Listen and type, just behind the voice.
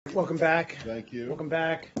welcome back. Thank you. Welcome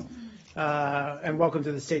back. And welcome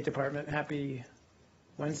to the State Department. Happy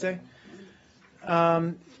Wednesday.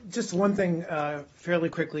 Just one thing fairly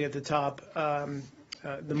quickly at the top.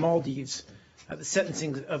 The Maldives, the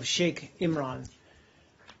sentencing of Sheikh Imran.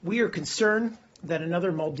 We are concerned that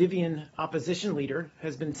another Maldivian opposition leader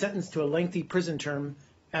has been sentenced to a lengthy prison term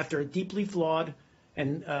after a deeply flawed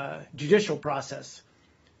and judicial process.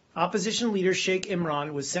 Opposition leader Sheikh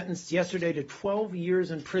Imran was sentenced yesterday to 12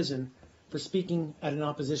 years in prison for speaking at an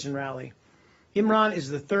opposition rally. Imran is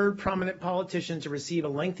the third prominent politician to receive a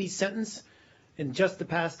lengthy sentence in just the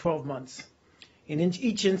past 12 months. In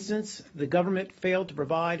each instance, the government failed to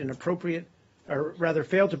provide appropriate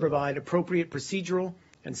procedural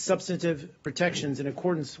and substantive protections in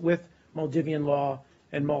accordance with Maldivian law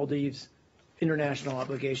and Maldives' international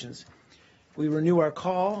obligations. We renew our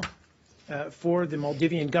call for the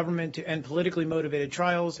Maldivian government to end politically motivated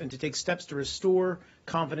trials and to take steps to restore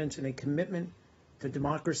confidence in a commitment to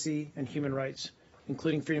democracy and human rights,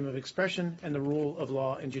 including freedom of expression and the rule of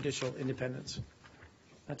law and judicial independence.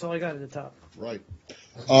 That's all I got at the top. Right.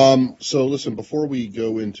 So listen, before we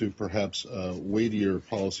go into perhaps weightier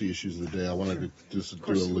policy issues of the day, I wanted to just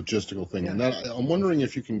do a logistical thing. Yeah. And that, I'm wondering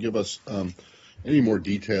if you can give us any more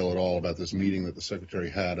detail at all about this meeting that the Secretary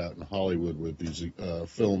had out in Hollywood with these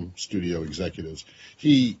film studio executives.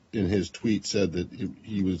 He, in his tweet, said that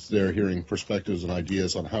he was there hearing perspectives and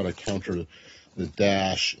ideas on how to counter the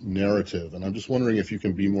Daesh narrative. And I'm just wondering if you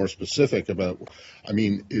can be more specific about,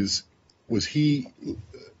 was he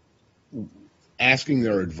asking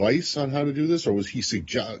their advice on how to do this, or was he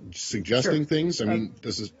suggesting things? I mean,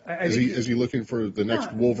 is he looking for the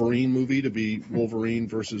next Wolverine movie to be Wolverine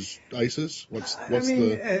versus ISIS?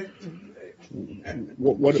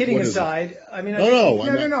 Kidding aside, I mean, no,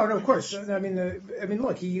 of course. I mean,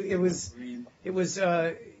 look, he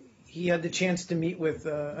had the chance to meet with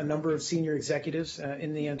a number of senior executives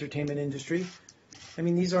in the entertainment industry. I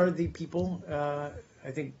mean, these are the people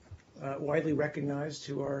I think widely recognized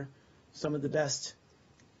who are some of the best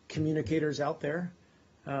communicators out there,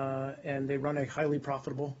 and they run a highly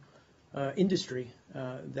profitable industry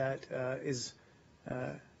that is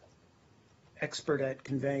expert at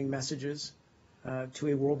conveying messages to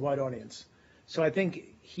a worldwide audience. So I think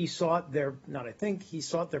he sought their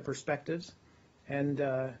perspectives and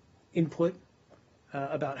input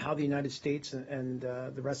about how the United States and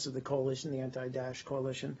the rest of the coalition, the anti-Daesh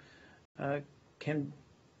coalition, can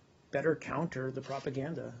better counter the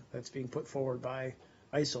propaganda that's being put forward by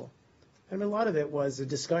ISIL. I mean, a lot of it was a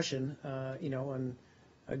discussion, on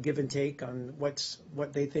a give and take on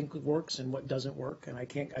what they think works and what doesn't work. And I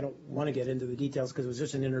don't want to get into the details because it was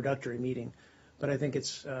just an introductory meeting. But I think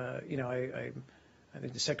it's, I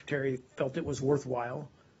think the Secretary felt it was worthwhile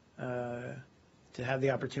to have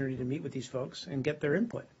the opportunity to meet with these folks and get their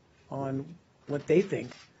input on what they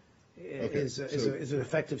think is an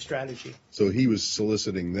effective strategy. So he was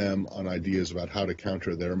soliciting them on ideas about how to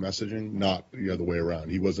counter their messaging, not the other way around.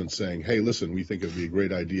 He wasn't saying, hey, listen, we think it would be a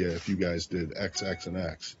great idea if you guys did X, X, and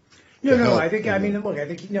X. No, I think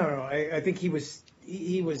he was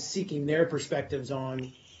seeking their perspectives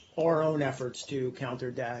on our own efforts to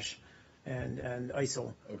counter Daesh and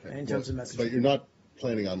ISIL in terms of messaging. But you're not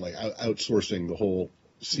planning on outsourcing the whole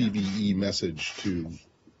CBE message to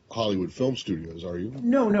Hollywood film studios, are you?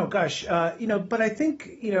 No, gosh, but I think,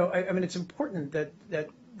 it's important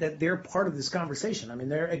that they're part of this conversation. I mean,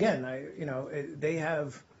 they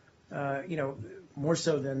have, more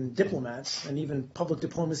so than diplomats and even public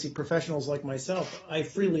diplomacy professionals like myself, I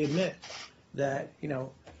freely admit that,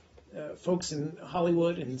 folks in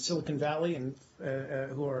Hollywood and Silicon Valley and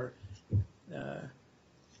who are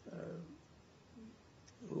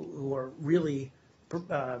really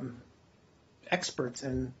experts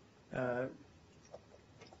in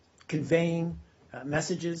conveying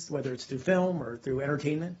messages, whether it's through film or through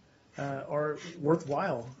entertainment, are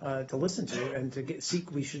worthwhile to listen to and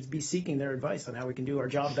we should be seeking their advice on how we can do our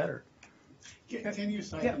job better. Can you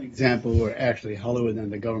cite an example where actually Hollywood and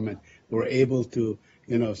the government were able to,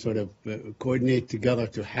 coordinate together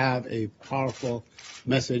to have a powerful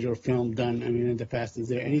message or film done? I mean, in the past, is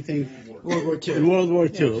there anything? World War II. In World War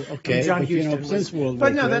II, okay. John but, Huston since World War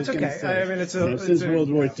II. But no, that's okay. I mean, since World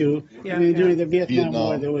War II. Yeah, during the Vietnam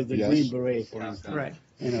War, there was the Green Beret, for instance. Right.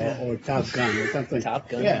 Or Top Gun or something. Top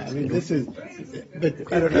Gun. Yeah, I mean, this is.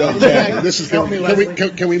 But I don't know.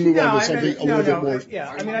 Can we move on to something a little bit more? Yeah,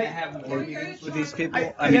 I mean, I have more meetings with these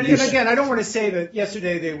people. And again, I don't want to say that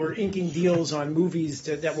yesterday they were inking deals on movies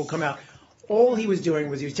that will come out. All he was doing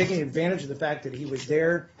was he was taking advantage of the fact that he was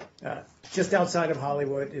there just outside of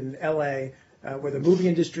Hollywood in L.A., where the movie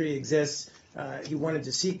industry exists, He wanted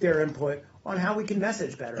to seek their input on how we can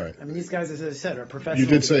message better. Right. I mean, these guys, as I said, are professional. You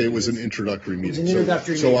did say it was an executives. introductory It was meeting. an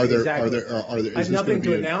introductory so meeting, are there, exactly. are there, I is have this nothing going to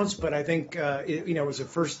to be announce, but I think, it was a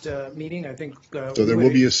first meeting. I think So there will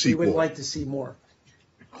be a sequel. We would like to see more.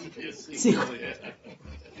 See,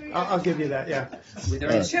 I'll give you that, yeah.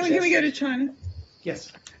 Can we go to China?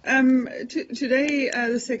 Yes. Today,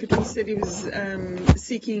 the secretary said he was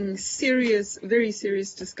seeking very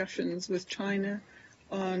serious discussions with China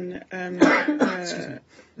on the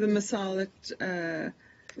missile that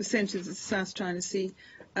was sent to the South China Sea.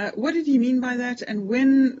 What did he mean by that, and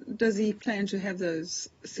when does he plan to have those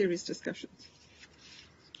serious discussions?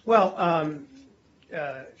 Well,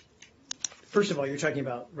 first of all, you're talking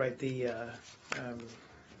about, right, the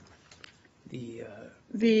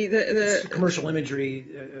commercial imagery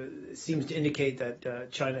seems to indicate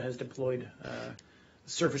that China has deployed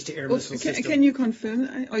surface-to-air missile system. Can you confirm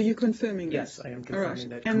that? Are you confirming that? Yes, I am confirming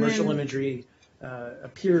that. And Commercial then- imagery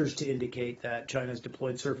appears to indicate that China has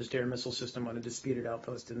deployed surface-to-air missile system on a disputed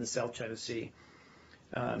outpost in the South China Sea.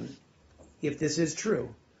 If this is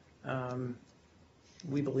true,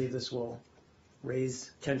 we believe this will raise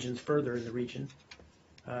tensions further in the region.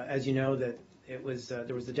 As you know, that it was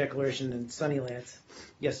there was the declaration in Sunnylands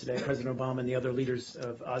yesterday. President Obama and the other leaders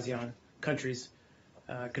of ASEAN countries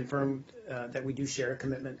confirmed that we do share a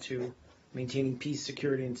commitment to maintaining peace,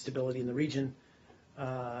 security, and stability in the region.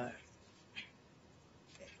 And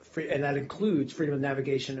that includes freedom of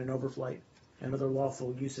navigation and overflight and other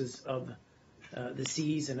lawful uses of the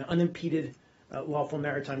seas and unimpeded lawful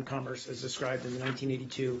maritime commerce as described in the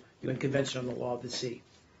 1982 UN Convention on the Law of the Sea.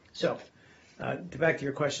 So, back to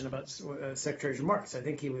your question about Secretary's remarks, I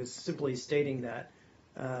think he was simply stating that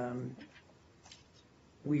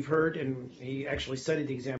we've heard, and he actually cited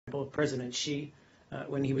the example of President Xi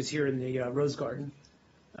when he was here in the Rose Garden,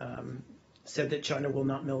 said that China will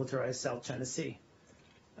not militarize South China Sea.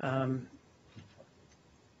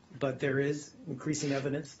 But there is increasing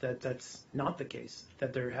evidence that that's not the case,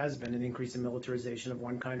 that there has been an increase in militarization of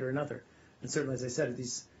one kind or another. And certainly, as I said,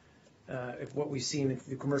 if what we've seen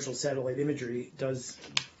through commercial satellite imagery does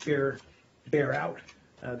bear out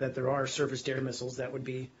that there are surface-to-air missiles that would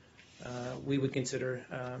be, we would consider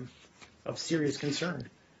of serious concern.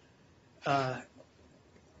 I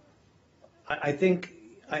think,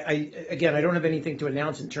 again, I don't have anything to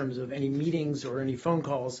announce in terms of any meetings or any phone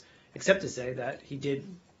calls, except to say that he did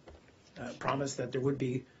promise that there would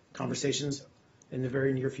be conversations in the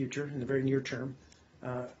very near future, in the very near term,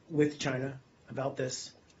 with China about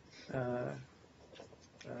this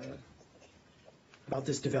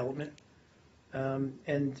development.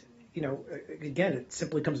 And, you know, again, it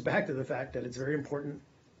simply comes back to the fact that it's very important,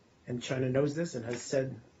 and China knows this and has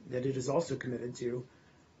said that it is also committed to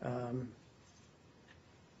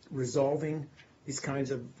resolving these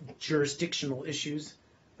kinds of jurisdictional issues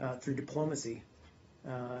through diplomacy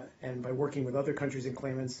and by working with other countries and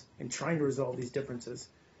claimants and trying to resolve these differences.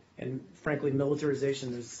 And frankly,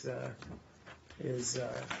 militarization is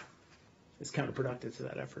counterproductive to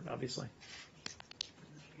that effort, obviously.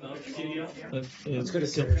 Let's go to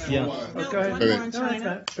Syria. Yeah. Go ahead. Okay. No, that's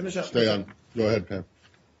fine. Finish up. Stay on. Go ahead, Pam.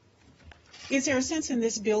 Is there a sense in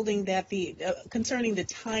this building that concerning the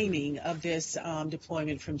timing of this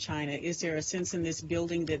deployment from China, is there a sense in this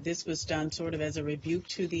building that this was done sort of as a rebuke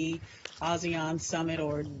to the ASEAN summit,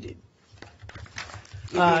 or?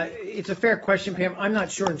 It's a fair question, Pam. I'm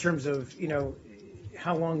not sure in terms of, you know,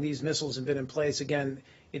 how long these missiles have been in place. Again,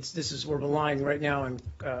 we're relying right now on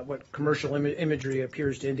what commercial imagery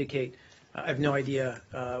appears to indicate. I have no idea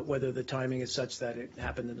whether the timing is such that it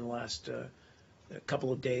happened in the last a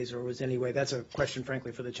couple of days or was anyway. That's a question,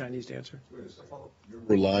 frankly, for the Chinese to answer. You're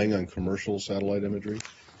relying on commercial satellite imagery?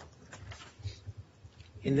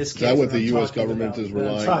 In this case, Is that what the I'm U.S. talking government about- is when I'm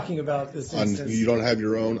relying talking about this on? instance. You don't have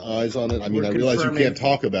your own eyes on it? I mean, We're I realize you confirming- can't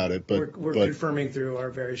talk about it, we're but confirming through our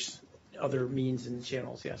various other means and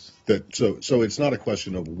channels, yes. so it's not a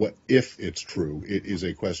question of what if it's true. It is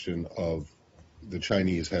a question of the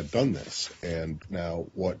Chinese have done this, and now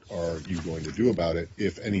what are you going to do about it,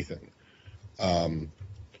 if anything?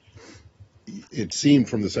 It seemed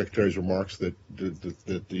from the Secretary's remarks that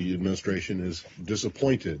the administration is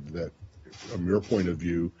disappointed that, from your point of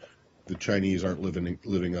view, the Chinese aren't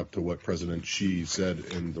living up to what President Xi said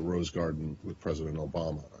in the Rose Garden with President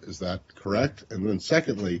Obama. Is that correct? And then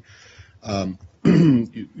secondly,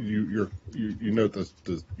 you note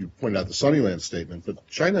you point out the Sunnyland statement, but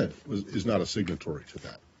China is not a signatory to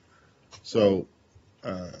that. So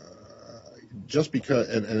just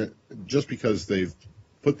because they've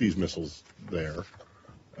put these missiles there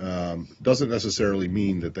doesn't necessarily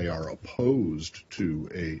mean that they are opposed to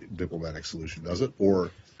a diplomatic solution, does it?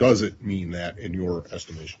 Or does it mean that in your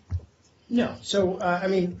estimation? No. So, I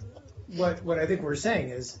mean, what I think we're saying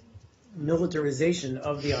is militarization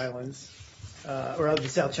of the islands, or of the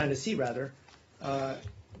South China Sea, rather,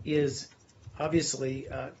 is obviously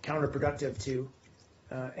counterproductive to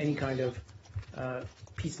any kind of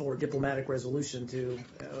peaceful or diplomatic resolution to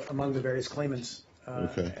among the various claimants.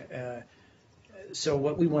 So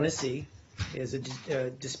what we want to see is a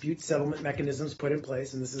dispute settlement mechanisms put in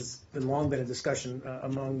place, and this has long been a discussion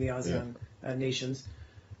among the ASEAN nations.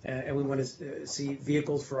 And we want to see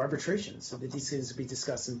vehicles for arbitration, so that these things be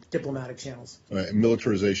discussed in diplomatic channels. Right.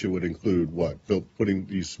 Militarization would include what? Putting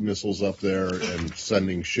these missiles up there and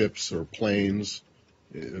sending ships or planes,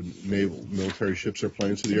 naval military ships or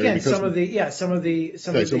planes to the area. Again, some of the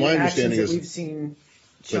actions that we've seen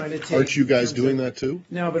China take. Aren't you guys doing that too?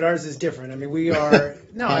 No, but ours is different. I mean, we are.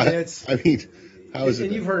 No, I mean it's. I mean, how is it?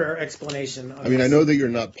 And you've heard our explanation. I mean, I know that you're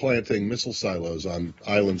not planting missile silos on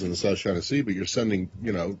islands in the South China Sea, but you're sending,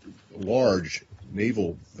 large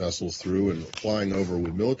naval vessels through and flying over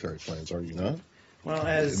with military planes, are you not? Well,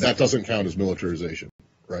 that doesn't count as militarization,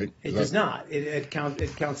 right? It does not. It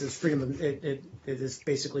counts as freedom. It is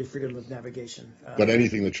basically freedom of navigation. But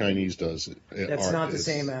anything the Chinese does, that's not the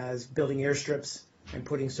same as building airstrips and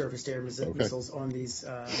putting surface-to-air missiles on these,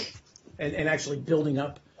 and actually building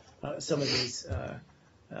up some of these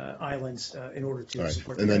islands in order to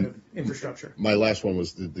support the kind of infrastructure. My last one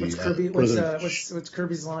was what's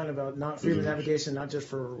Kirby's line about not freedom of navigation, not just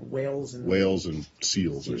for whales and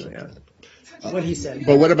seals or something. Yeah. What he said.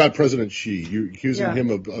 But what about President Xi? You're accusing him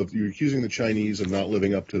you're accusing the Chinese of not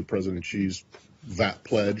living up to President Xi's VAT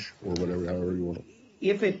pledge or whatever, however you want to.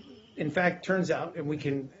 If it in fact turns out, and we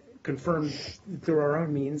can confirm through our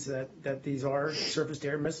own means that these are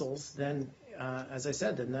surface-to-air missiles, then as I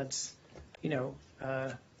said, then that's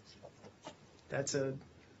that's a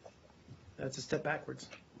step backwards.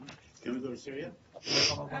 Can we go to Syria?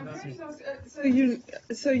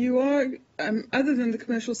 So you are, other than the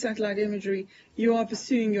commercial satellite imagery, you are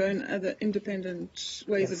pursuing your own other independent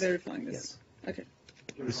ways of verifying this. Yes. Okay.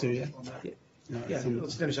 Go to Syria? Yeah.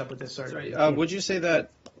 Let's finish up with this. Sorry. Would you say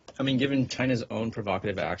that, given China's own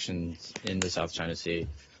provocative actions in the South China Sea,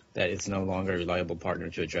 that it's no longer a reliable partner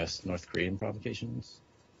to address North Korean provocations?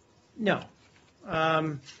 No.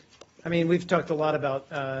 We've talked a lot about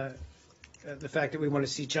the fact that we want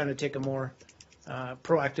to see China take a more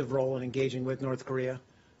proactive role in engaging with North Korea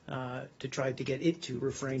to try to get it to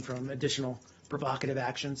refrain from additional provocative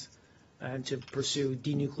actions and to pursue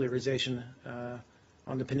denuclearization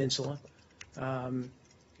on the peninsula.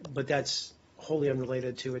 But that's wholly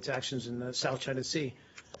unrelated to its actions in the South China Sea.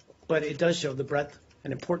 But it does show the breadth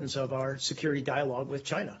and importance of our security dialogue with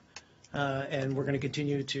China. And we're going to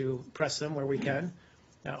continue to press them where we can,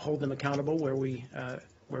 hold them accountable where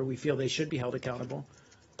we feel they should be held accountable.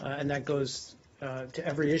 And that goes to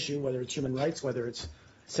every issue, whether it's human rights, whether it's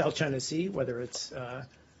South China Sea, whether it's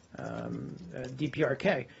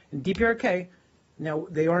DPRK. And DPRK, now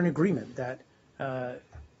they are in agreement that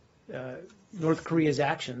North Korea's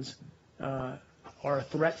actions are a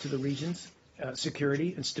threat to the region's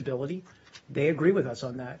security and stability. They agree with us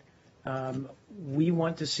on that. We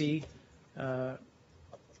want to see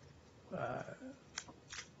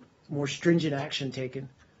more stringent action taken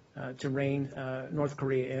to rein North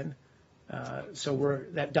Korea in. So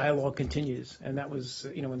that dialogue continues, and that was,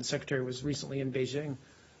 when the Secretary was recently in Beijing,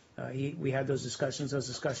 we had those discussions. Those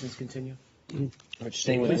discussions continue.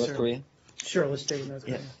 Staying with North Korea? Sure, let's stay with North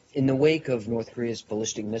Korea. In the wake of North Korea's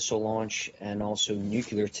ballistic missile launch and also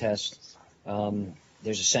nuclear tests,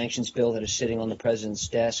 there's a sanctions bill that is sitting on the president's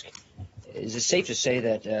desk. Is it safe to say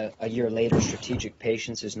that a year later, strategic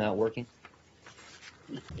patience is not working?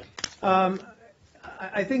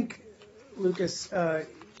 I think, Lucas, I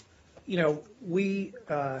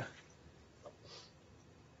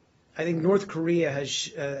think North Korea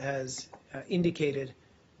has indicated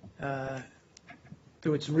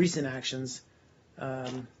through its recent actions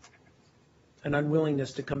an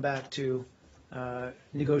unwillingness to come back to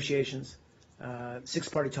negotiations,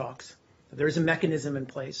 six-party talks. There is a mechanism in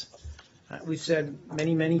place. We've said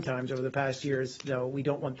many, many times over the past years, though, we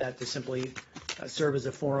don't want that to simply serve as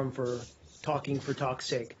a forum for talk's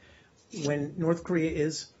sake. When North Korea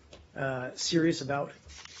is serious about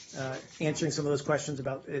answering some of those questions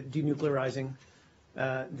about denuclearizing,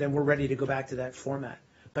 then we're ready to go back to that format.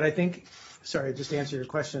 But I think, just to answer your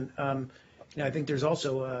question, I think there's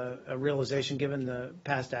also a realization, given the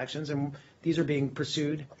past actions, and these are being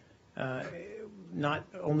pursued not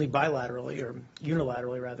only bilaterally or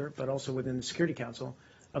unilaterally, rather, but also within the Security Council,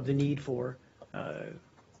 of the need for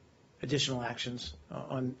additional actions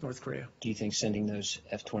on North Korea. Do you think sending those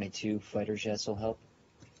F-22 fighter jets will help?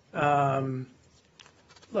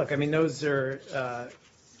 Look, I mean, those are,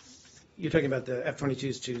 you're talking about the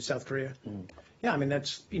F-22s to South Korea? Yeah, I mean,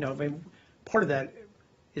 that's, I mean, part of that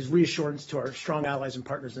is reassurance to our strong allies and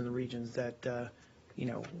partners in the regions that,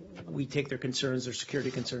 we take their concerns, their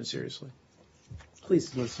security concerns seriously. Please.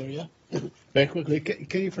 Syria. Very quickly,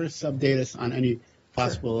 can you first update us on any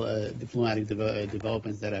possible diplomatic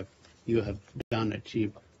developments that you have done,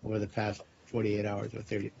 achieved over the past 48 hours or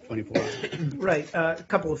 24 hours? Right. A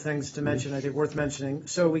couple of things to mention, I think worth mentioning.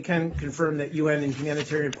 So we can confirm that UN and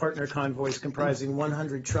humanitarian partner convoys comprising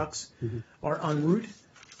 100 trucks are en route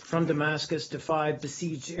from Damascus to 5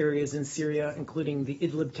 besieged areas in Syria, including the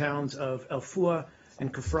Idlib towns of El Fua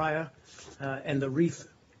and Kufraya, and the Rif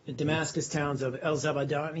Damascus towns of El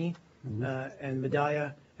Zabadani and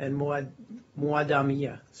Medaya and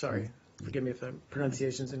Muadamiya. Sorry, forgive me if the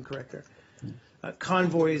pronunciation is incorrect there.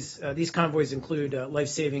 These convoys include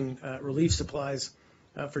life-saving relief supplies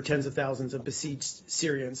for tens of thousands of besieged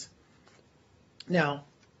Syrians. Now,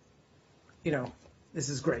 this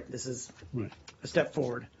is great. This is a step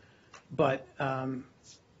forward. But I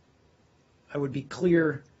would be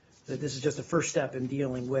clear that this is just the first step in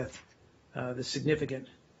dealing with the significant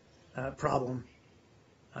problem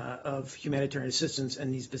of humanitarian assistance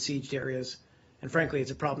in these besieged areas. And frankly,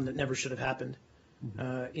 it's a problem that never should have happened.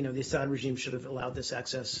 The Assad regime should have allowed this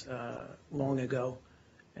access long ago,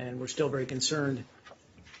 and we're still very concerned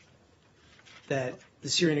that the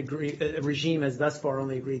Syrian regime has thus far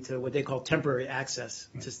only agreed to what they call temporary access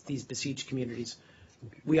to these besieged communities.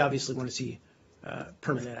 We obviously want to see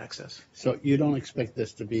permanent access. So you don't expect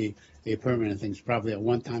this to be a permanent thing? It's probably a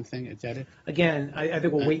one-time thing, is that it? Again, I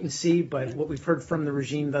think we'll wait and see, but what we've heard from the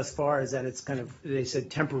regime thus far is that it's kind of, they said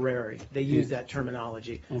temporary. They use that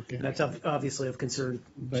terminology. Okay. And that's obviously of concern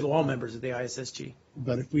to all members of the ISSG.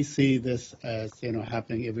 But if we see this as,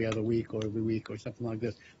 happening every other week or every week or something like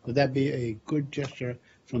this, would that be a good gesture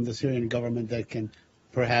from the Syrian government that can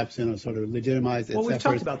perhaps, sort of legitimize its Well, we've efforts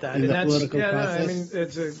talked about that, in and the political process? I mean,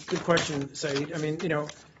 it's a good question, Saeed. I mean,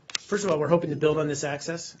 first of all, we're hoping to build on this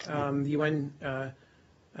access. The UN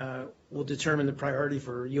will determine the priority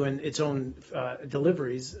for UN its own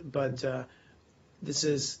deliveries, but this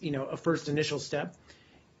is, a first initial step.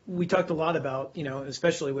 We talked a lot about,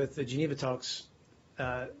 especially with the Geneva talks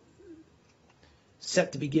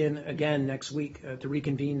set to begin again next week, to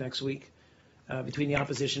reconvene next week between the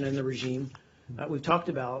opposition and the regime. We've talked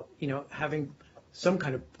about, having some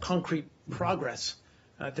kind of concrete progress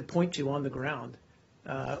to point to on the ground,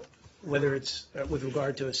 whether it's with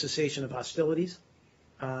regard to a cessation of hostilities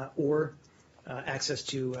or access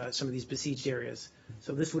to some of these besieged areas.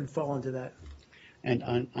 So this would fall into that. And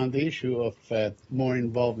on the issue of more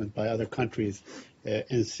involvement by other countries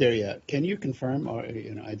in Syria, can you confirm, or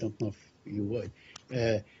I don't know if you would,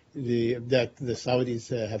 that the Saudis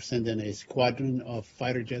have sent in a squadron of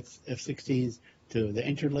fighter jets, F-16s, to the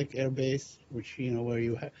Incirlik Air Base, which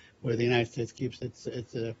where the United States keeps its.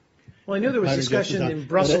 Well, I know there was discussion in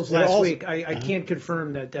Brussels last week. I can't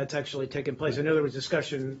confirm that that's actually taken place. I know there was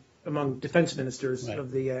discussion among defense ministers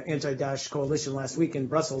of the anti-Daesh coalition last week in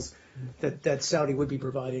Brussels that Saudi would be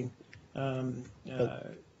providing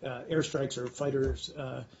airstrikes or fighters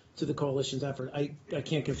to the coalition's effort. I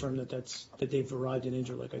can't confirm that they've arrived in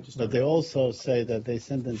Incirlik. But they also say that they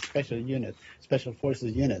sent in special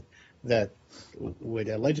forces unit that would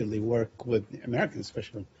allegedly work with American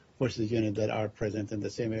special forces unit that are present in the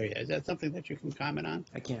same area. Is that something that you can comment on?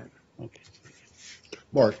 I can't. Okay.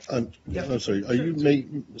 Mark, I'm sorry. Are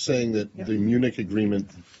you saying that the Munich Agreement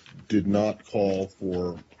did not call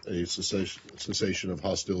for a cessation of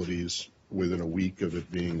hostilities within a week of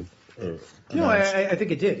it being No, I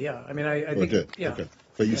think it did, yeah. I mean, I think it did? yeah. Okay.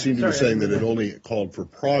 But you seem to be saying that it only called for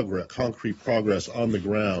concrete progress on the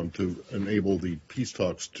ground to enable the peace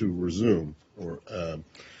talks to resume or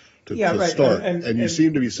to start. And you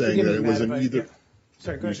seem to be saying that it was an either.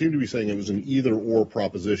 Sorry, go You ahead. seem to be saying it was an either-or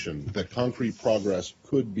proposition, that concrete progress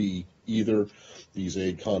could be either these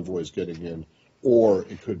aid convoys getting in, or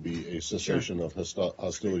it could be a cessation of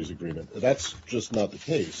hostilities agreement. That's just not the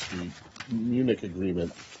case. The Munich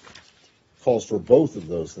Agreement calls for both of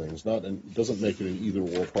those things, doesn't make it an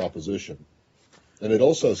either-or proposition. And it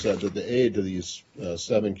also said that the aid to these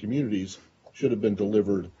 7 communities should have been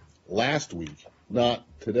delivered last week, not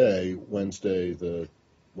today, Wednesday, the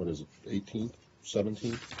 18th?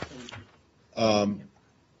 17th.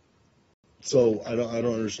 So I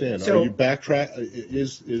don't understand. So, are you backtrack?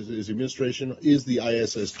 Is the administration, is the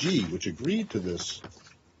ISSG, which agreed to this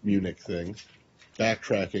Munich thing,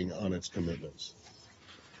 backtracking on its commitments?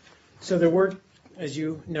 So there were, as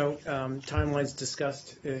you know, timelines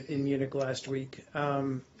discussed in Munich last week.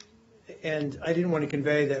 And I didn't want to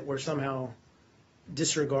convey that we're somehow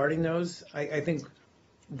disregarding those. I think,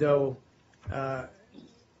 though,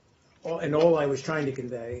 all I was trying to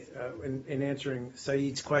convey in answering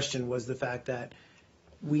Saeed's question was the fact that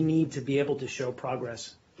we need to be able to show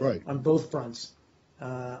progress Right. on both fronts,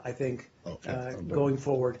 I think, going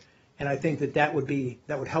forward. And I think that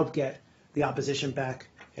would help get the opposition back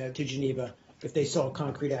to Geneva if they saw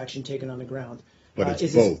concrete action taken on the ground. But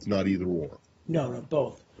it's both, not either or. No,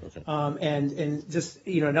 both. Okay. And just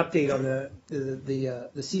an update on the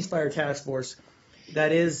ceasefire task force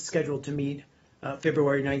that is scheduled to meet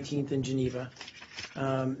February 19th in Geneva.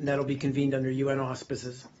 That'll be convened under UN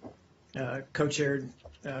auspices, co-chaired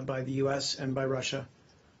by the U.S. and by Russia,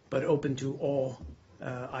 but open to all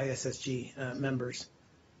ISSG members.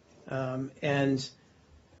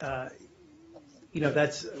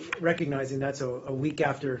 That's recognizing that's a week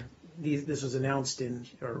after this was announced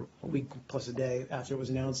or a week plus a day after it was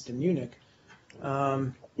announced in Munich.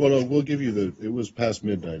 Well, no, we'll give you it was past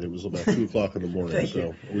midnight. It was about 2 o'clock in the morning.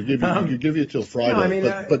 So we'll give you till Friday.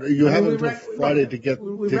 But you have until Friday to get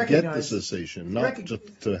the cessation, not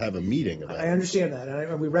just to have a meeting about it. I understand that.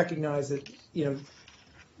 And we recognize that,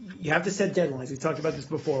 you have to set deadlines. We talked about this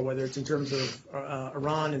before, whether it's in terms of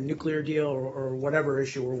Iran and nuclear deal or whatever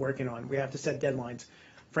issue we're working on. We have to set deadlines.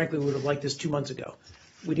 Frankly, we would have liked this 2 months ago.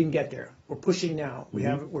 We didn't get there. We're pushing now.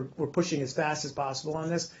 We're pushing as fast as possible on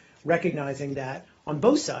this, recognizing that on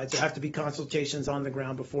both sides there have to be consultations on the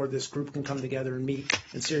ground before this group can come together and meet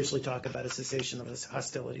and seriously talk about a cessation of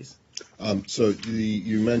hostilities. So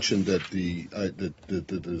you mentioned that the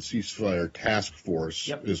ceasefire task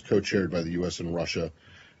force is co-chaired by the U.S. and Russia.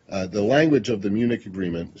 The language of the Munich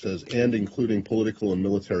Agreement says, and including political and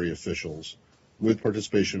military officials with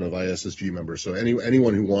participation of ISSG members. So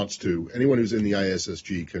anyone who's in the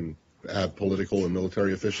ISSG can have political and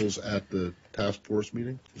military officials at the task force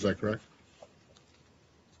meeting. Is that correct?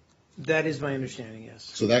 That is my understanding, yes.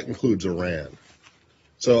 So that includes Iran.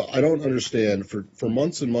 So I don't understand. For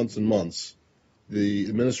months and months and months, the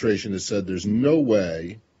administration has said there's no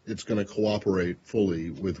way it's going to cooperate fully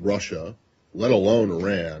with Russia, let alone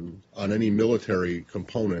Iran, on any military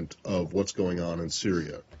component of what's going on in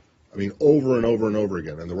Syria. I mean, over and over and over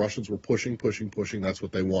again. And the Russians were pushing. That's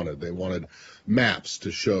what they wanted. They wanted maps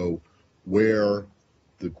to show where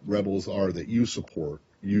the rebels are that you support.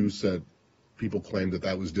 You said people claimed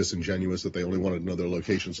that was disingenuous, that they only wanted another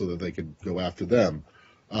location so that they could go after them.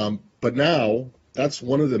 But now that's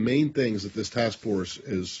one of the main things that this task force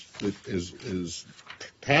is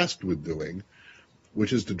tasked with doing,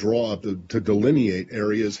 which is to draw up, to delineate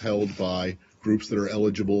areas held by groups that are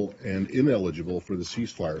eligible and ineligible for the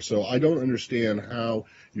ceasefire. So I don't understand how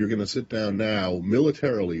you're going to sit down now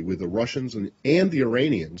militarily with the Russians and the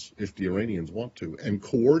Iranians, if the Iranians want to, and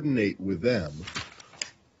coordinate with them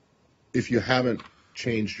if you haven't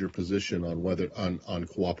changed your position on whether on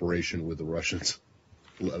cooperation with the Russians,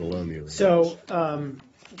 let alone the Iranians. So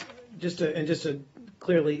just to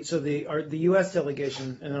clearly, so the U.S.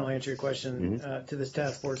 delegation, and then I'll answer your question, to this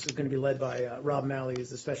task force is going to be led by Rob Malley, who's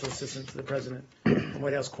the special assistant to the president, and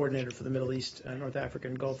White House coordinator for the Middle East, North Africa,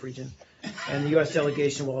 and Gulf region. And the U.S.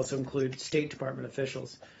 delegation will also include State Department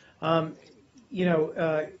officials. You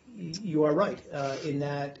are right in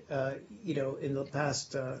that, in the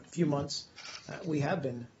past few months, we have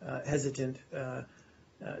been hesitant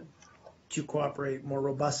to cooperate more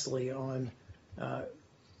robustly on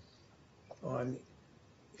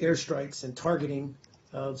airstrikes and targeting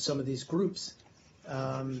of some of these groups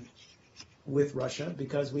with Russia,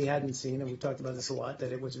 because we hadn't seen, and we've talked about this a lot,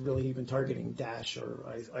 that it was really even targeting Daesh or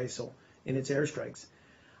ISIL in its airstrikes.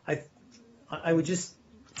 I would just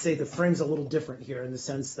say the frame's a little different here in the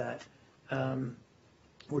sense that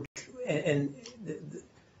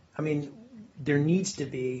there needs to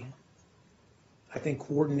be, I think,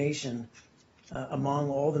 coordination among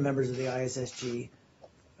all the members of the ISSG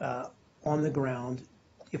on the ground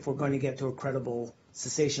if we're going to get to a credible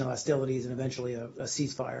cessation of hostilities and eventually a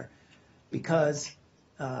ceasefire. Because,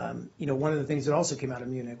 one of the things that also came out of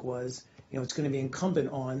Munich was, it's going to be incumbent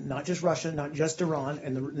on not just Russia, not just Iran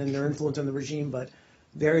and their influence on the regime, but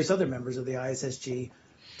various other members of the ISSG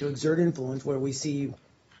to exert influence where we see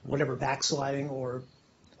whatever backsliding or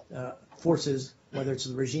forces, whether it's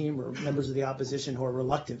the regime or members of the opposition who are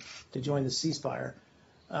reluctant to join the ceasefire.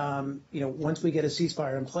 Once we get a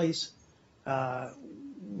ceasefire in place,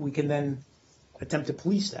 we can then attempt to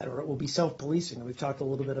police that, or it will be self-policing. And we've talked a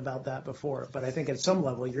little bit about that before. But I think at some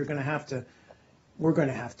level, we're going to have to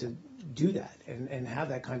do that and have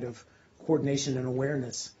that kind of coordination and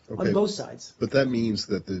awareness Okay. on both sides. But that means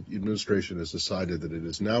that the administration has decided that it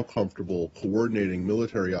is now comfortable coordinating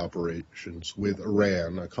military operations with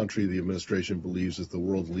Iran, a country the administration believes is the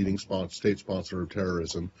world's leading state sponsor of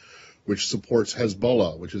terrorism, which supports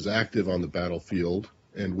Hezbollah, which is active on the battlefield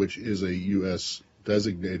and which is a U.S.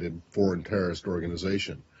 designated foreign terrorist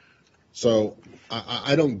organization. So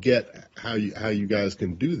I don't get how you guys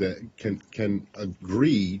can do that, can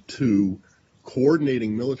agree to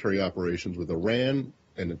coordinating military operations with Iran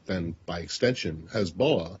and then by extension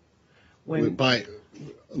Hezbollah by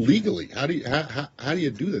legally. How do you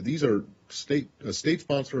do that? These are a state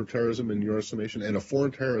sponsor of terrorism in your estimation and a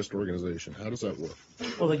foreign terrorist organization. How does that work?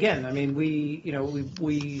 Well, again, I mean, we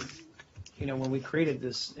when we created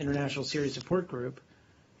this International Syria Support Group,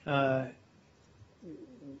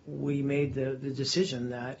 we made the decision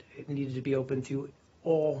that it needed to be open to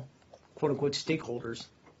all quote-unquote stakeholders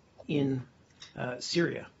in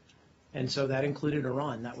Syria. And so that included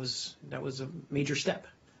Iran. That was a major step,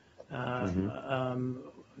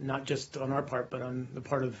 not just on our part, but on the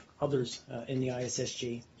part of others in the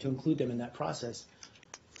ISSG to include them in that process,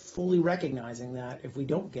 fully recognizing that if we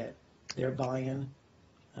don't get their buy-in,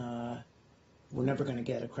 we're never going to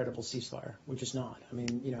get a credible ceasefire. We're just not. I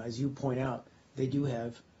mean, as you point out, they do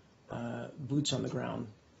have boots on the ground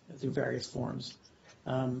through various forms.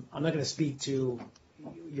 I'm not going to speak to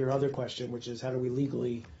your other question, which is how do we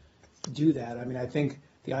legally do that? I mean, I think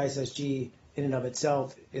the ISSG in and of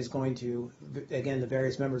itself is going to, again, the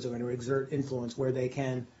various members are going to exert influence where they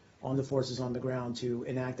can on the forces on the ground to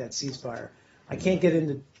enact that ceasefire. I can't get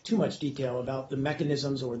into too much detail about the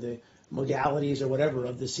mechanisms or the modalities or whatever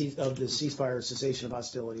of the ceasefire cessation of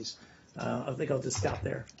hostilities. I think I'll just stop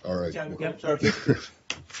there. All right. Yep.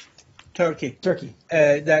 Turkey.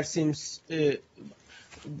 There seems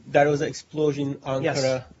there was an explosion in Ankara,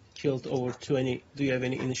 Yes. killed over 20. Do you have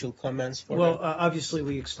any initial comments for Well, that? obviously,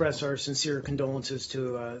 we express our sincere condolences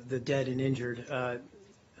to the dead and injured.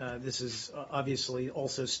 This is obviously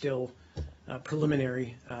also still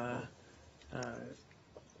preliminary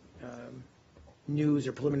news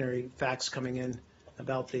or preliminary facts coming in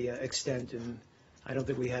about the extent, and I don't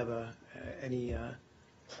think we have any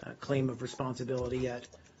claim of responsibility yet.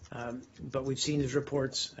 But we've seen these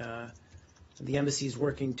reports. The embassy is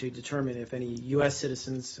working to determine if any U.S.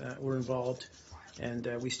 citizens were involved, and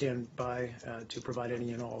we stand by to provide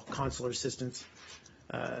any and all consular assistance.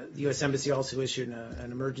 The U.S. Embassy also issued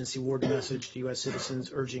an emergency warning message to U.S.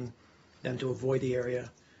 citizens urging them to avoid the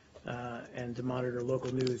area and to monitor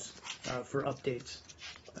local news for updates.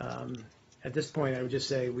 At this point, I would just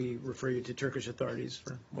say we refer you to Turkish authorities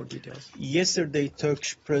for more details. Yesterday,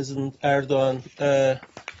 Turkish President Erdogan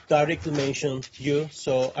directly mentioned you,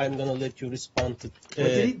 so I'm going to let you respond to.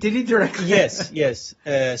 Did he directly? Yes.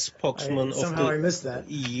 Spokesman Somehow I of missed that.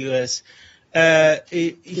 the U.S.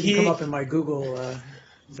 Didn't come up in my Google.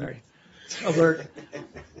 Alert.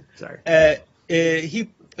 Sorry.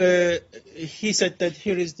 He said that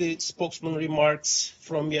here is the spokesman remarks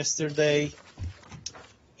from yesterday,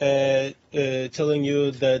 telling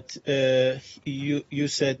you that you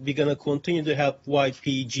said we're gonna continue to help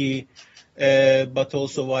YPG, but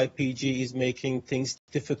also YPG is making things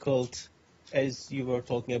difficult, as you were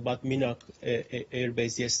talking about Minak Air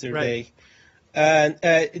Base yesterday. Right. And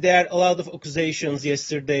there are a lot of accusations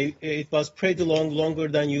yesterday. It was pretty longer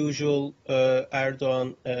than usual,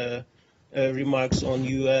 Erdogan remarks on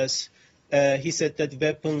U.S. He said that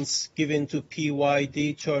weapons given to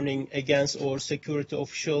PYD turning against our security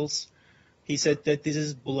officials. He said that this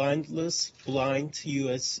is blind. U.S.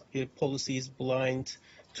 policy is blind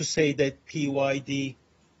to say that PYD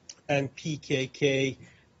and PKK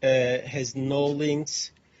has no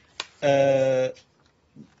links.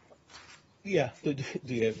 Yeah, do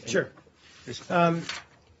you have any? Sure. On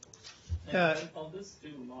this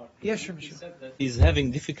remark, Yeah, sure. he said that he's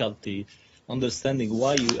having difficulty understanding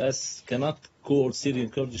why U.S. cannot call Syrian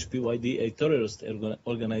Kurdish PYD a terrorist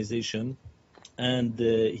organization, and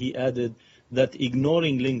he added that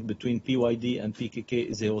ignoring link between PYD and PKK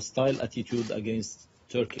is a hostile attitude against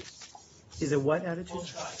Turkey. Is it what attitude?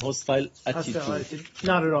 Hostile attitude. Hostile attitude.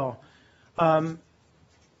 Not at all.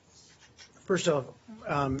 First off,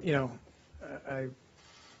 I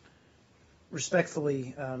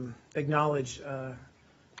respectfully acknowledge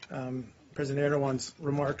President Erdogan's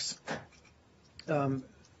remarks.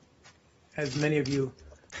 As many of you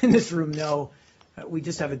in this room know, we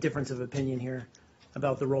just have a difference of opinion here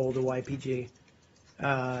about the role of the YPG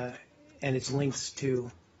and its links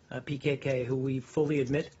to PKK, who we fully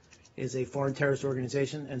admit is a foreign terrorist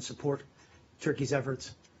organization and support Turkey's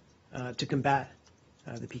efforts to combat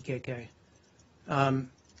the PKK.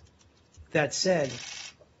 That said,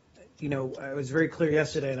 I was very clear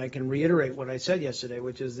yesterday, and I can reiterate what I said yesterday,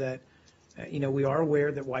 which is that, we are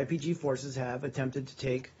aware that YPG forces have attempted to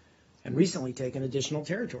take and recently taken additional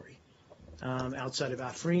territory outside of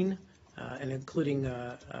Afrin, and including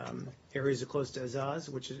areas close to Azaz,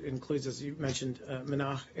 which includes, as you mentioned,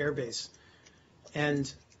 Manah Air Base.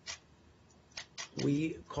 And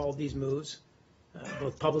we called these moves,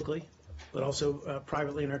 both publicly, but also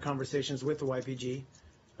privately in our conversations with the YPG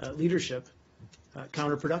leadership,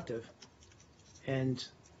 counterproductive, and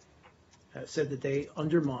said that they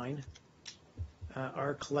undermine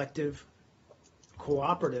our collective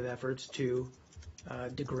cooperative efforts to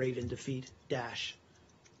degrade and defeat Daesh.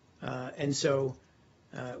 And so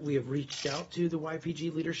we have reached out to the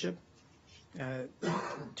YPG leadership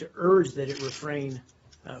to urge that it refrain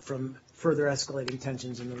from further escalating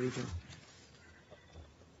tensions in the region.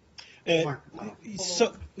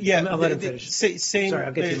 So yeah, I'll let him finish. Same Sorry,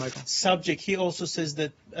 I'll get to you, Michael. subject. He also says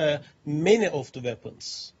that many of the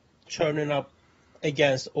weapons turning up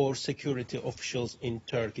against our security officials in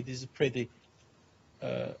Turkey. This is pretty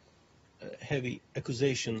heavy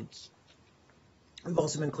accusations. We've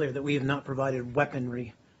also been clear that we have not provided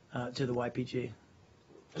weaponry to the YPG.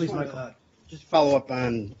 Please, Michael. Just follow up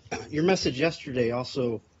on your message yesterday.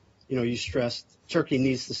 Also, you stressed Turkey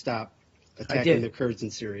needs to stop attacking the Kurds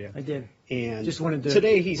in Syria. I did. And just wanted to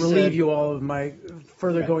today he relieve said, you all of my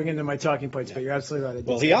further going into my talking points, but you're absolutely right. I did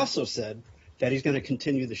well, say he that. also said that he's going to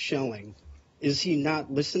continue the shelling. Is he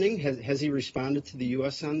not listening? Has he responded to the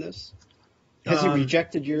U.S. on this? Has he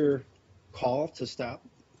rejected your call to stop?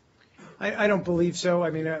 I don't believe so.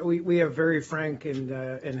 I mean, we have very frank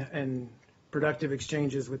and productive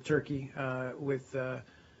exchanges with Turkey, with the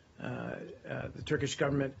Turkish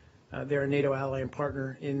government. They're a NATO ally and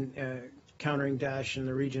partner in countering Daesh in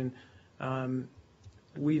the region.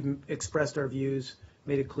 We've expressed our views,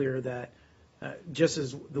 made it clear that just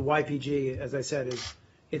as the YPG, as I said,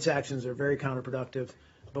 its actions are very counterproductive,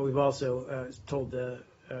 but we've also told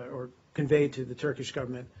or conveyed to the Turkish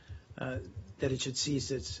government that it should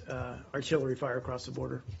cease its artillery fire across the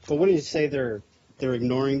border. But what do you say they're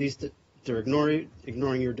ignoring these? They're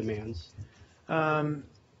ignoring your demands. Again,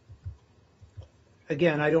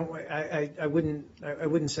 I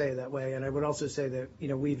wouldn't say it that way, and I would also say that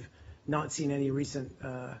we've not seen any recent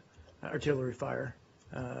artillery fire.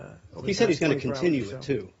 He said he's going to continue it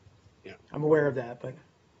too. Yeah. I'm aware of that, but.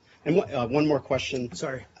 And one more question.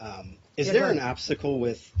 Sorry. Is there an obstacle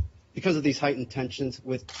because of these heightened tensions,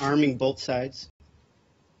 with arming both sides?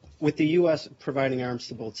 With the U.S. providing arms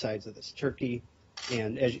to both sides of this, Turkey,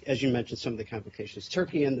 and as you mentioned, some of the complications,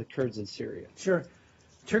 Turkey and the Kurds in Syria. Sure.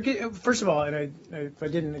 Turkey, first of all, and if I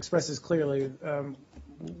didn't express this clearly,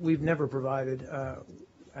 we've never provided,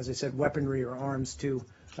 as I said, weaponry or arms to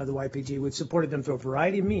the YPG. We've supported them through a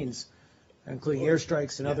variety of means, including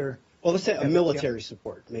airstrikes and other. Well, let's say a military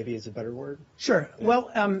support, maybe is a better word. Sure. Yeah.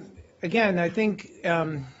 Well, again, I think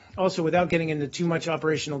also without getting into too much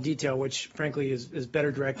operational detail, which frankly is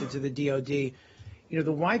better directed to the DoD, the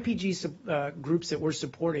YPG groups that we're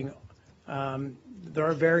supporting, there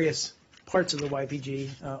are various parts of the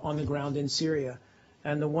YPG on the ground in Syria,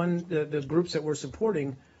 and the groups that we're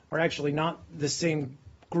supporting are actually not the same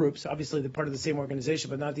groups. Obviously, they're part of the same organization,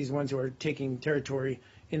 but not these ones who are taking territory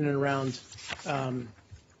in and around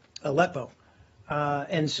Aleppo.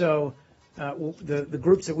 And so the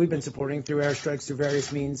groups that we've been supporting through airstrikes, through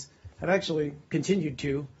various means, have actually continued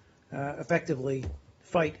to effectively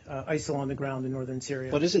fight ISIL on the ground in northern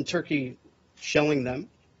Syria. But isn't Turkey shelling them?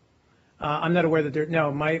 I'm not aware that they're,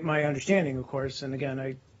 no, my understanding, of course, and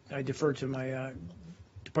again, I defer to my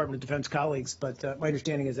Department of Defense colleagues, but my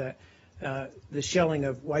understanding is that the shelling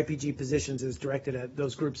of YPG positions is directed at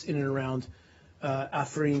those groups in and around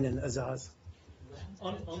Afrin and Azaz.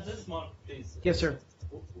 On this, Mark, please. Yes, sir.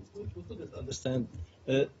 We couldn't understand.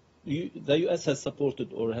 The U.S. has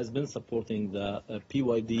supported or has been supporting the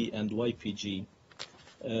PYD and YPG.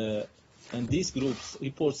 And these groups,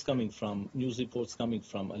 news reports coming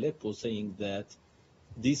from Aleppo saying that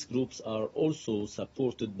these groups are also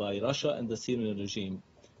supported by Russia and the Syrian regime.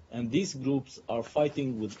 And these groups are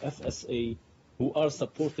fighting with FSA, who are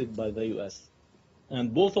supported by the U.S.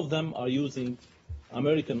 And both of them are using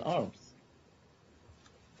American arms.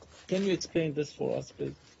 Can you explain this for us,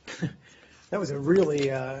 please? That was a really,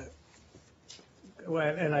 and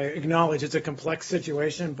I acknowledge it's a complex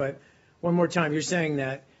situation, but one more time, you're saying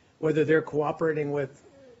that whether they're cooperating with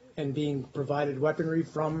and being provided weaponry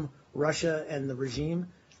from Russia and the regime,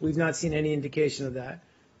 we've not seen any indication of that.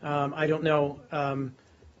 I don't know,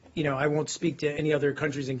 I won't speak to any other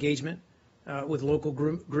country's engagement with local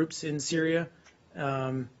groups in Syria.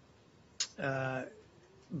 But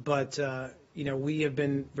we have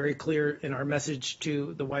been very clear in our message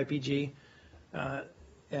to the YPG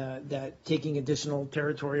that taking additional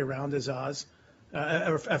territory around Azaz,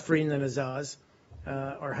 Afrin and Azaz,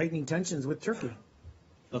 are heightening tensions with Turkey.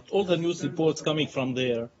 But all the news reports coming from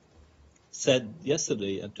there said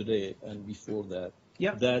yesterday and today and before that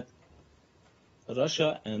that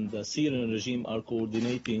Russia and the Syrian regime are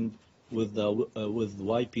coordinating with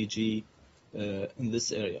YPG in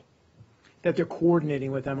this area. That they're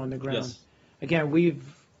coordinating with them on the ground. Yes. Again, we've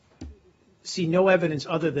seen no evidence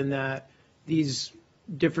other than that these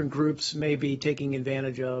different groups may be taking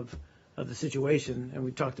advantage of the situation, and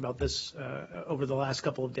we've talked about this over the last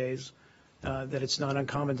couple of days, that it's not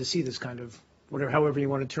uncommon to see this kind of, whatever, however you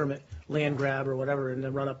want to term it, land grab or whatever, in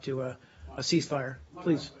the run up to a ceasefire.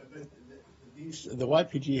 Please. The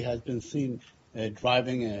YPG has been seen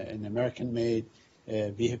driving an American-made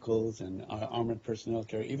vehicles and armored personnel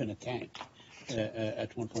carrier, even a tank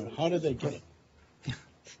at one point. How did they get it?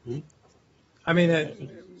 I mean,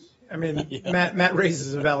 yeah. Matt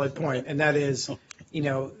raises a valid point, and that is,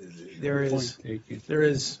 there is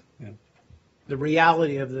the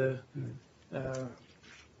reality of the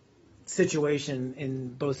situation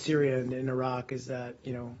in both Syria and in Iraq is that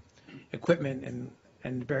equipment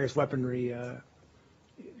and various weaponry,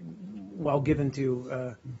 while given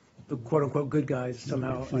to the quote-unquote good guys,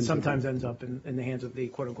 sometimes ends up in the hands of the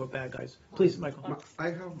quote-unquote bad guys. Please, Michael.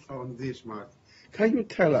 I have on this, Mark. Can you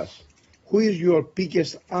tell us who is your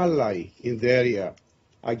biggest ally in the area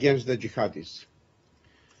against the jihadists?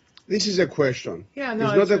 This is a question. Yeah,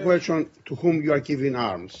 no, it's not a question to whom you are giving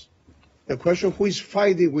arms. The question, who is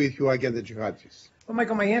fighting with you against the jihadists? Well,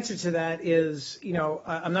 Michael, my answer to that is,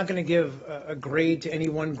 I'm not going to give a grade to any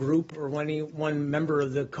one group or any one member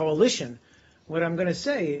of the coalition. What I'm going to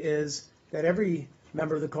say is that every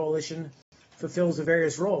member of the coalition fulfills a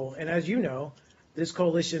various role. And as you know, this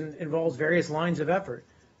coalition involves various lines of effort.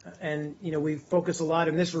 And, we focus a lot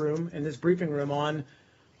in this room, in this briefing room, on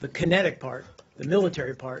the kinetic part, the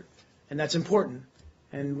military part, and that's important.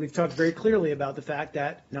 And we've talked very clearly about the fact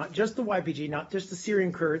that not just the YPG, not just the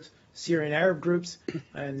Syrian Kurds, Syrian Arab groups,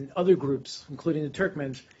 and other groups, including the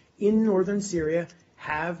Turkmens, in northern Syria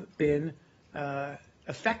have been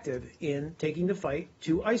effective in taking the fight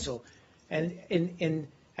to ISIL. And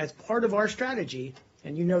as part of our strategy,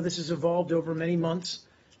 and this has evolved over many months,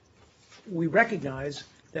 we recognize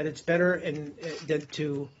that it's better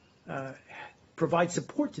to provide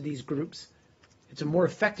support to these groups. It's a more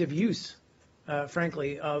effective use,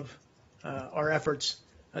 frankly, of our efforts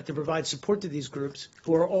to provide support to these groups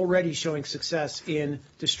who are already showing success in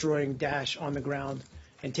destroying Daesh on the ground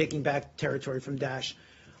and taking back territory from Daesh.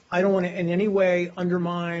 I don't want to in any way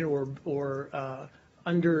undermine or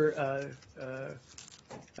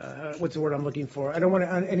what's the word I'm looking for? I don't want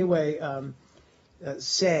to in any way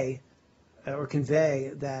say or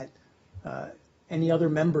convey that any other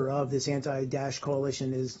member of this anti-Daesh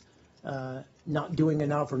coalition is not doing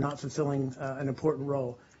enough or not fulfilling an important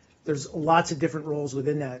role. There's lots of different roles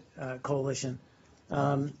within that coalition,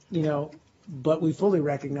 but we fully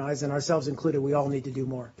recognize, and ourselves included, we all need to do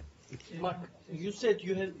more. Mark, you said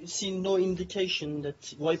you have seen no indication that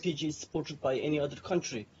YPG is supported by any other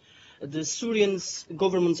country. The Syrian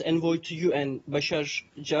government's envoy to UN, Bashar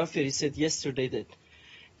Jaferi, said yesterday that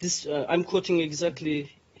this, I'm quoting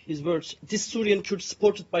exactly his words, this Syrian Kurds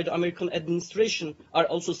supported by the American administration are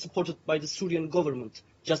also supported by the Syrian government,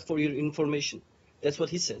 just for your information. That's what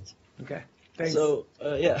he said. Okay, thanks. So,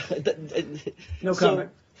 no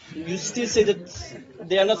comment. You still say that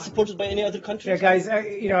they are not supported by any other country? Yeah, guys,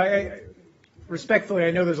 I respectfully,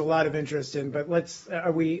 I know there's a lot of interest in, but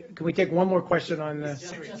can we take one more question on the...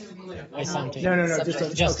 Something. No,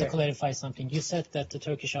 just to clarify something. You said that the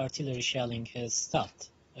Turkish artillery shelling has stopped.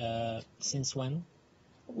 Since when?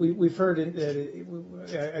 We've heard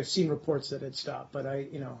I've seen reports that it stopped, but I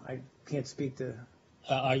can't speak to.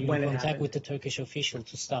 Are you in contact with the Turkish official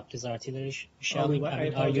to stop this artillery shelling?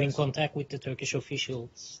 Are you in contact with the Turkish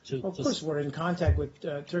officials to? Of course, we're in contact with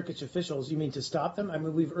Turkish officials. You mean to stop them? I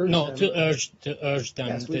mean, we've urged them. To urge them.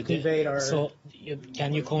 Yes, we've conveyed our. So,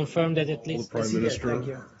 can you confirm that at least? Prime Minister. Thank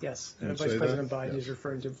you. Yes, Vice President Biden is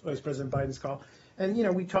referring to Vice President Biden's call, and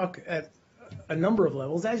we talk at a number of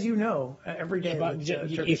levels, as you know, every day with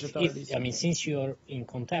Turkish authorities. Since you are in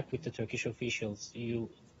contact with the Turkish officials, do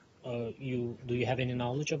you have any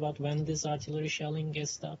knowledge about when this artillery shelling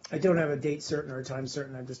is stopped? I don't have a date certain or a time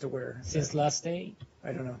certain. I'm just aware. Since last day?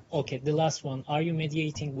 I don't know. Okay, the last one. Are you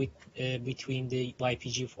mediating between the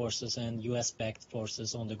YPG forces and U.S.-backed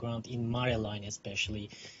forces on the ground in Mare line especially?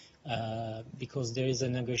 Because there is a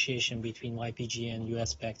negotiation between YPG and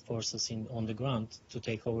U.S.-backed forces on the ground to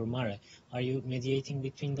take over Mare. Are you mediating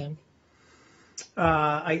between them?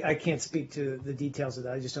 I can't speak to the details of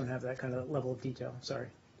that. I just don't have that kind of level of detail. Sorry.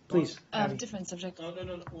 Please. Different subject. No,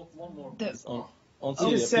 one more. We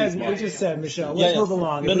Syria, just said, Michelle. Yeah, Let's yeah. move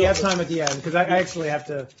along. No, If we no, have time at the end, because I actually have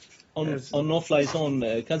to. On no-fly zone,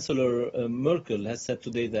 Chancellor Merkel has said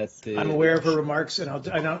today that I'm aware of her remarks, and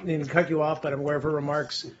I don't mean to cut you off, but I'm aware of her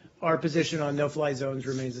remarks. Our position on no-fly zones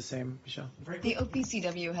remains the same, Michelle. The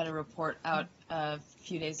OPCW had a report out a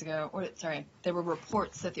few days ago, there were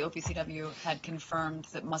reports that the OPCW had confirmed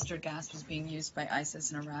that mustard gas was being used by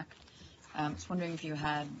ISIS in Iraq. I was wondering if you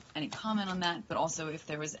had any comment on that, but also if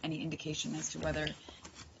there was any indication as to whether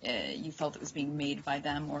you felt it was being made by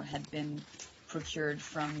them or had been procured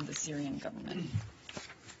from the Syrian government.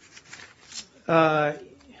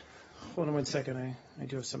 Hold on one second. I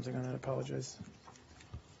do have something on that. I apologize.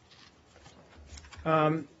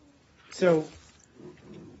 So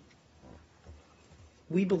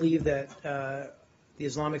we believe that the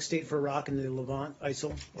Islamic State for Iraq and the Levant,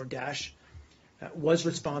 ISIL, or Daesh, was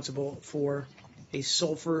responsible for a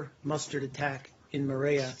sulfur mustard attack in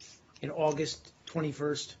Maria in August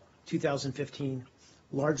 21st, 2015,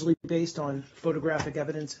 largely based on photographic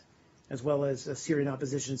evidence as well as Syrian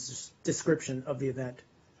opposition's description of the event.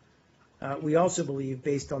 We also believe,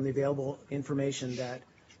 based on the available information, that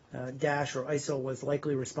Daesh or ISIL was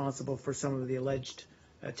likely responsible for some of the alleged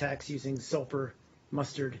attacks using sulfur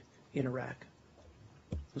mustard in Iraq.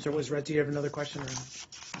 Mr. Wisret, do you have another question?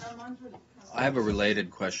 I have a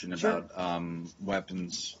related question about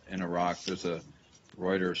weapons in Iraq. There's a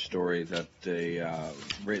Reuters story that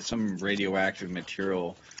some radioactive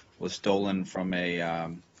material was stolen from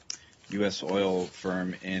a U.S. oil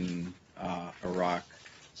firm in Iraq,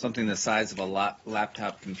 something the size of a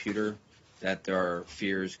laptop computer, that there are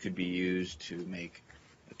fears could be used to make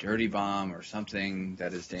a dirty bomb or something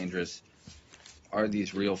that is dangerous. Are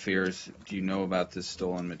these real fears? Do you know about this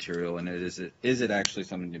stolen material, and is it actually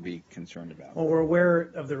something to be concerned about? Well, we're aware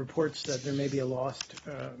of the reports that there may be a lost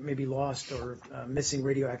or missing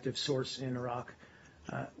radioactive source in Iraq.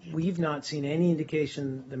 We've not seen any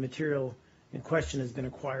indication the material in question has been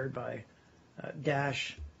acquired by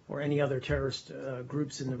Daesh or any other terrorist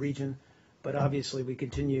groups in the region, but obviously we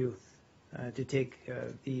continue to take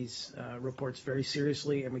these reports very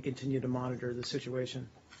seriously, and we continue to monitor the situation.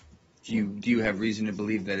 Do you have reason to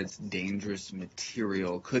believe that it's dangerous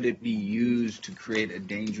material? Could it be used to create a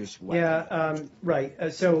dangerous weapon? Yeah,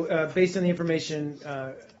 right. So based on the information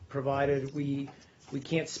provided, we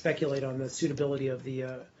can't speculate on the suitability of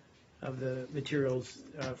the materials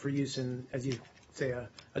for use in, as you say,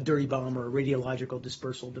 a dirty bomb or a radiological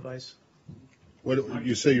dispersal device. What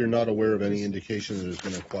you say you're not aware of any indication that it's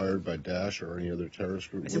been acquired by Daesh or any other terrorist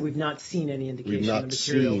group? I said we've not seen any indication We've not the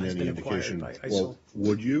material seen has any been acquired indication. by ISIL. Well,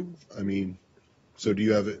 would you? I mean, so do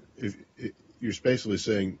you have it? You're basically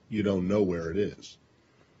saying you don't know where it is.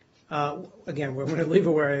 Again, we're going to leave it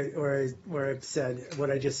where I've said what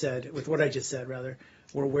I just said. With what I just said, rather,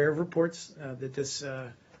 we're aware of reports that this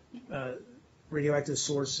radioactive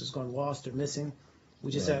source has gone lost or missing.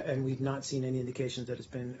 We just and we've not seen any indications that it's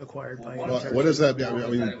been acquired by. What does that mean? I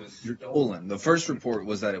mean, it was stolen. The first report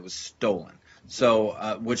was that it was stolen,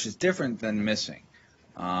 so which is different than missing.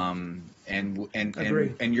 And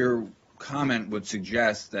your comment would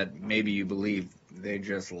suggest that maybe you believe they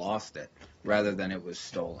just lost it rather than it was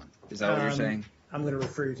stolen. Is that what you're saying? I'm going to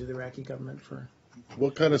refer you to the Iraqi government for.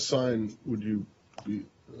 What kind of sign would you be?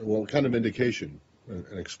 What kind of indication?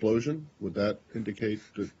 An explosion? Would that indicate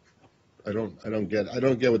that? I don't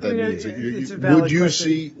get what that means. It's a valid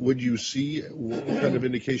question. Would you see what kind of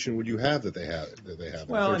indication would you have that they have?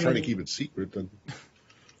 Well, if they're trying to keep it secret, then.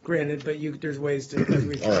 Granted, but there's ways to, as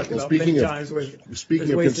we've All right. talked Well, about many times,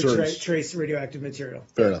 speaking of concerns, to trace radioactive material.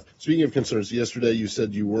 Fair enough. Speaking of concerns, yesterday you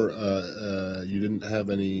said you were you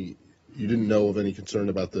didn't know of any concern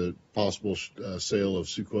about the possible sale of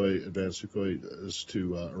advanced Sukhoi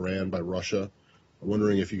to Iran by Russia. I'm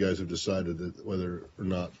wondering if you guys have decided that whether or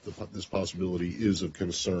not this possibility is of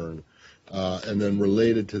concern. And then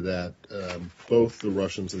related to that, both the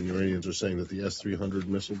Russians and the Iranians are saying that the S-300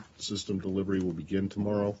 missile system delivery will begin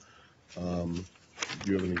tomorrow. Do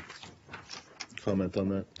you have any comment on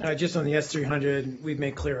that? Just on the S-300, we've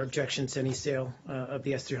made clear objections to any sale of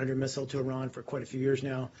the S-300 missile to Iran for quite a few years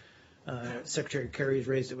now. Secretary Kerry has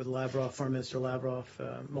raised it with Lavrov, Foreign Minister Lavrov,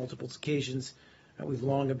 multiple occasions. We've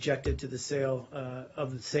long objected to the sale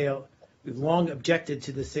We've long objected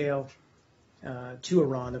to the sale to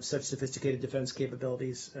Iran of such sophisticated defense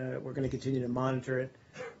capabilities. We're going to continue to monitor it.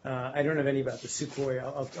 I don't have any about the Sukhoi.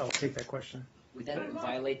 I'll take that question. Would that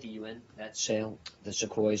violate the UN, that sale, the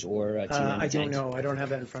Sukhois or T-90 I don't know. I don't have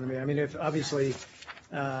that in front of me. I mean, if obviously,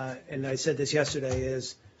 and I said this yesterday,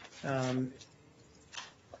 is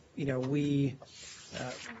we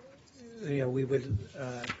would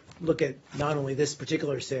look at not only this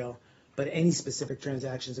particular sale, but any specific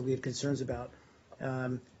transactions that we have concerns about.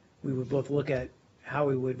 We would both look at how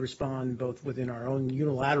we would respond both within our own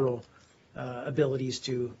unilateral abilities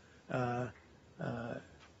to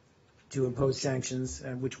impose sanctions,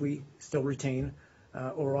 which we still retain,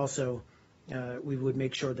 or also we would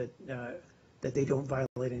make sure that they don't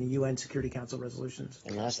violate any UN Security Council resolutions.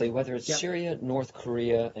 And lastly, whether it's Yep. Syria, North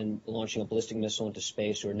Korea, and launching a ballistic missile into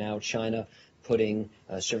space, or now China putting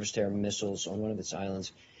surface-to-air missiles on one of its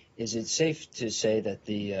islands, is it safe to say that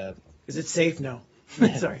the... Is it safe? No.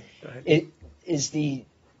 Sorry. Go ahead. Is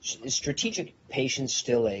strategic patience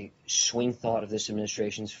still a swing thought of this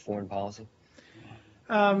administration's foreign policy?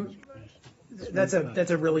 That's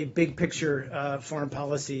a really big picture foreign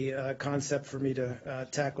policy concept for me to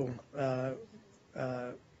tackle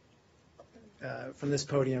from this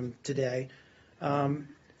podium today.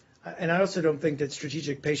 And I also don't think that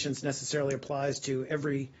strategic patience necessarily applies to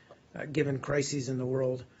every given crisis in the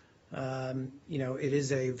world. It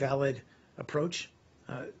is a valid approach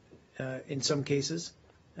in some cases,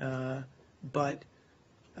 but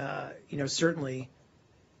certainly,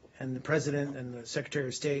 and the President and the Secretary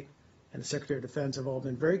of State and the Secretary of Defense have all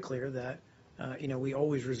been very clear that we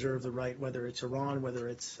always reserve the right, whether it's Iran, whether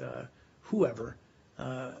it's whoever,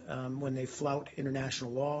 when they flout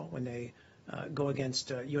international law, when they go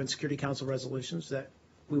against UN Security Council resolutions, that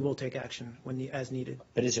we will take action as needed.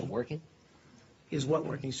 But is it working? Is what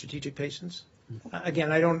working? Strategic patience?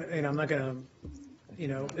 Again, I'm not going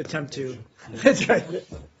to, attempt to. That's right.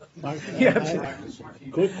 Yeah.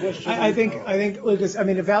 Good question. I think, Lucas, a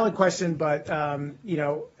valid question, but,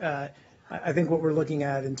 I think what we're looking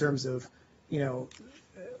at in terms of, in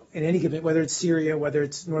any given, whether it's Syria, whether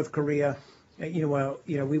it's North Korea, we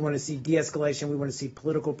want to see de-escalation. We want to see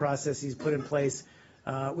political processes put in place.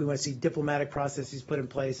 We want to see diplomatic processes put in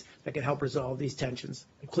place that can help resolve these tensions.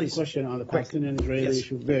 Quick question on the Palestinian-Israeli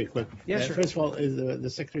issue, very quick. Yeah, sure. First of all, is the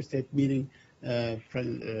Secretary of State meeting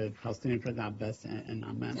Palestinian President Abbas and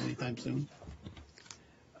Amman anytime soon?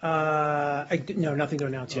 No, nothing to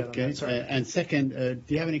announce yet. Okay. On that. Sorry. And second,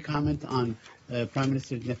 do you have any comment on Prime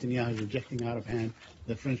Minister Netanyahu rejecting out of hand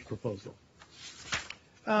the French proposal?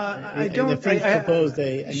 I don't. The French proposed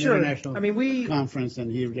an sure. international conference,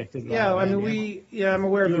 and he rejected it. Yeah, I'm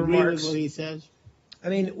aware of the remarks. What he says.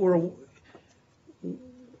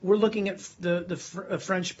 We're looking at the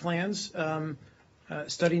French plans,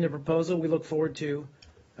 studying the proposal. We look forward to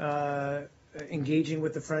engaging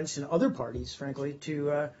with the French and other parties, frankly,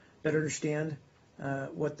 to better understand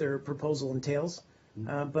what their proposal entails.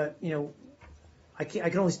 But I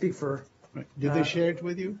can only speak for. Right. Did they share it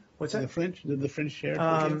with you? What's that? The French? Did the French share it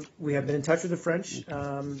with you? We have been in touch with the French,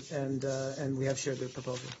 and we have shared their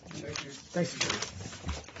proposal. Thank you. Thanks.